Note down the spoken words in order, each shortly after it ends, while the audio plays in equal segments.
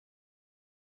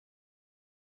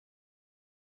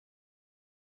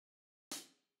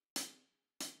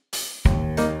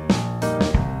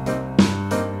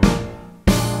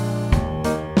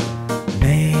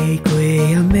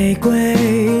像玫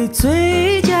瑰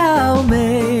嘴角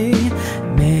美，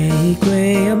玫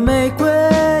瑰啊玫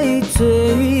瑰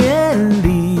最艳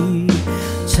丽，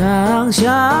长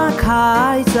夏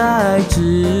开在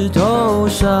枝头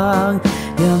上，呀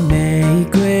玫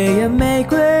瑰呀玫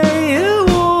瑰，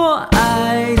我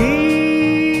爱你。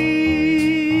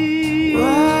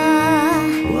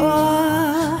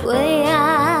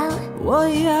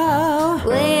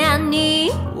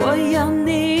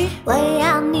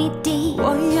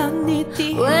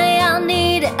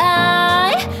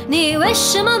为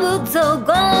什么不走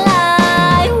过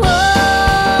来？我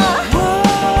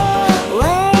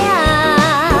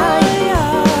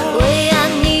要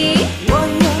你，我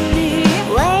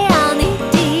要你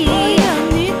的，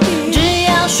只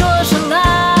要说声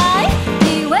爱，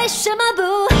你为什么不？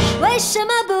为什么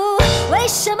不？为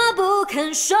什么不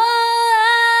肯说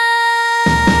爱？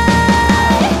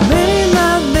梅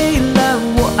兰梅兰，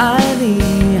我爱你，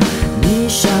你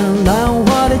像浪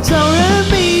花的招人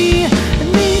迷，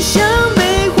你像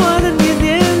梅花的年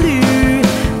年绿，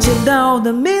见到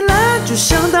的梅兰就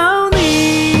想到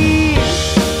你。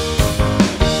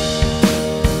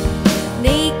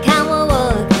你看我，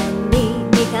我看你，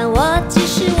你看我，其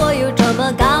实我有这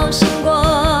么高兴过。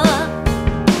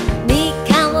你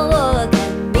看我，我看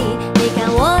你，你看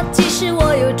我，其实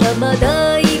我有这么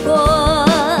得意过。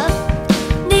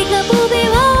你可不比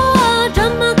我这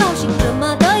么高兴，这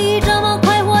么得意，这么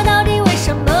快活，到底为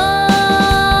什么？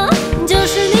就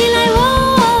是你来我，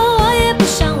我也不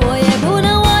想，我也不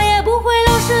能，我也不会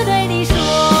老是对你说。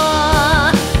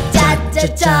加加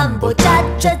占卜，加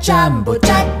加占卜，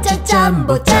加加占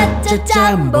卜，加加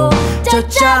占卜，加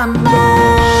占卜，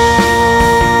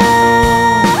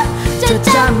加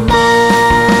占卜，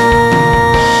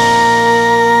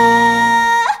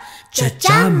加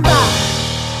占卜。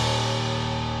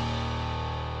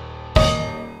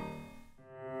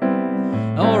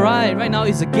Alright, right now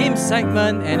is a game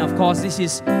segment, and of course, this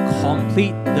is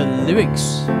complete the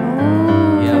lyrics.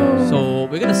 Yeah, so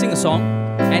we're gonna sing a song,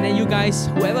 and then you guys,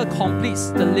 whoever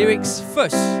completes the lyrics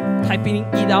first, typing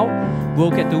it out, will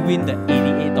get to win the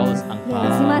 $88 ang pao.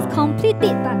 Yes, you must complete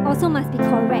it, but also must be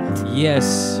correct.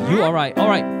 Yes, you are right.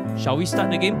 Alright, shall we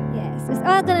start the game? Yes, it's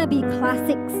all gonna be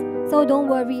classics, so don't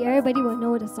worry, everybody will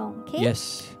know the song, okay?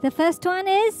 Yes. The first one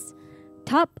is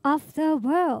Top of the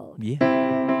World. Yeah.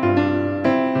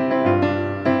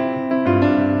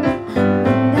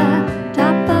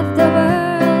 Top of the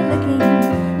world, looking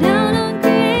down on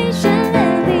creation,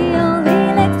 and the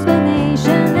only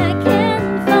explanation I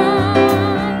can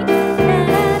find.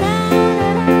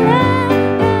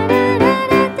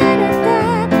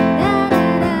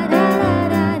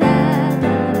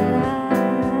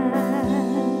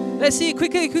 Let's see,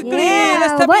 quickly. Yeah,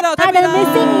 Let's type what it out. are the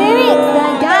missing lyrics?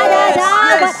 Da da da da.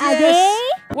 Yes, What are yes. they?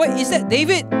 What is that,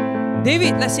 David?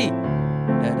 David, let's see.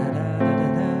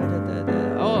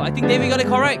 Oh, I think David got it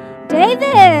correct. David,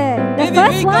 the David,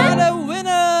 first we one. got a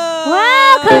winner!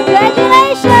 Wow,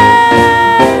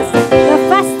 congratulations! The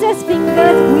fastest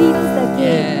fingers wins the game.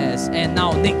 Yes, and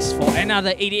now next for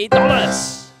another $88.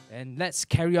 And let's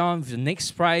carry on with the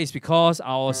next prize because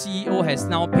our CEO has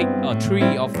now picked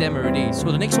 3 of them already.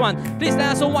 So the next one, please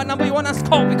let us know what number you want us to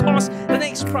call because the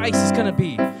next prize is gonna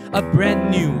be a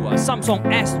brand new Samsung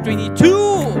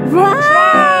S22.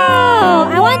 Wow!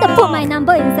 I want to put my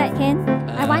number inside, Ken.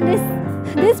 I want this.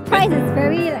 This prize is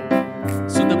very like...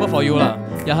 Suitable for you lah.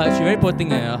 Yeah, she very poor thing.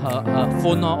 Her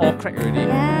phone all cracked already.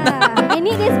 Yeah, I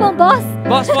need this phone, boss.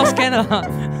 Boss can.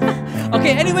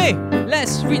 Okay, anyway,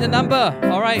 let's read the number.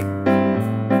 Alright.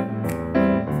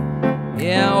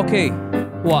 Yeah, okay.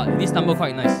 Wow, this number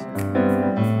quite nice.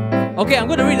 Okay, I'm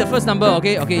going to read the first number,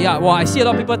 okay? Okay, yeah. Wow, I see a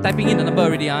lot of people typing in the number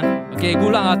already. Okay,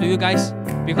 good luck to you guys.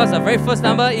 Because the very first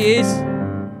number is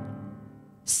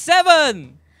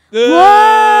 7.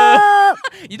 Whoa!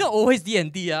 You know, always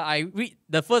DND, I read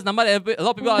the first number, a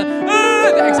lot of people are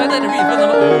they're excited to read the first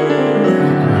number.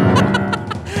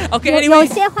 Okay, anyway. 有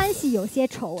些欢喜，有些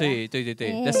愁。对。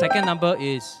The second number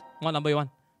is, what number you want?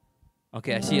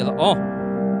 Okay, I see a lot. Oh,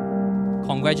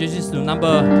 congratulations to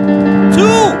number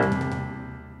 2.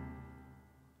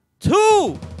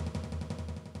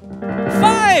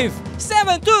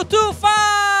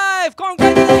 57225.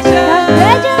 Congratulations!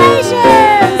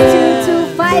 Congratulations!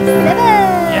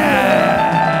 2257.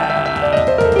 Yeah.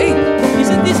 Hey,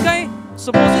 isn't this guy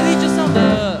supposedly just now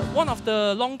one of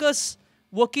the longest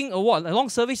working award, long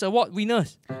service award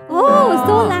winners? Oh,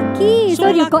 so lucky! So So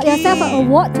you got lucky. yourself an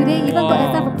award today, even got Wow.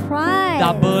 yourself a prize.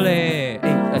 Double leh.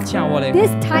 Chia wo leh.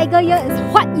 This tiger year is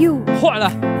what you. What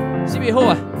lah? CBH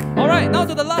ah. Alright, now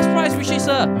to the last prize, which is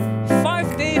a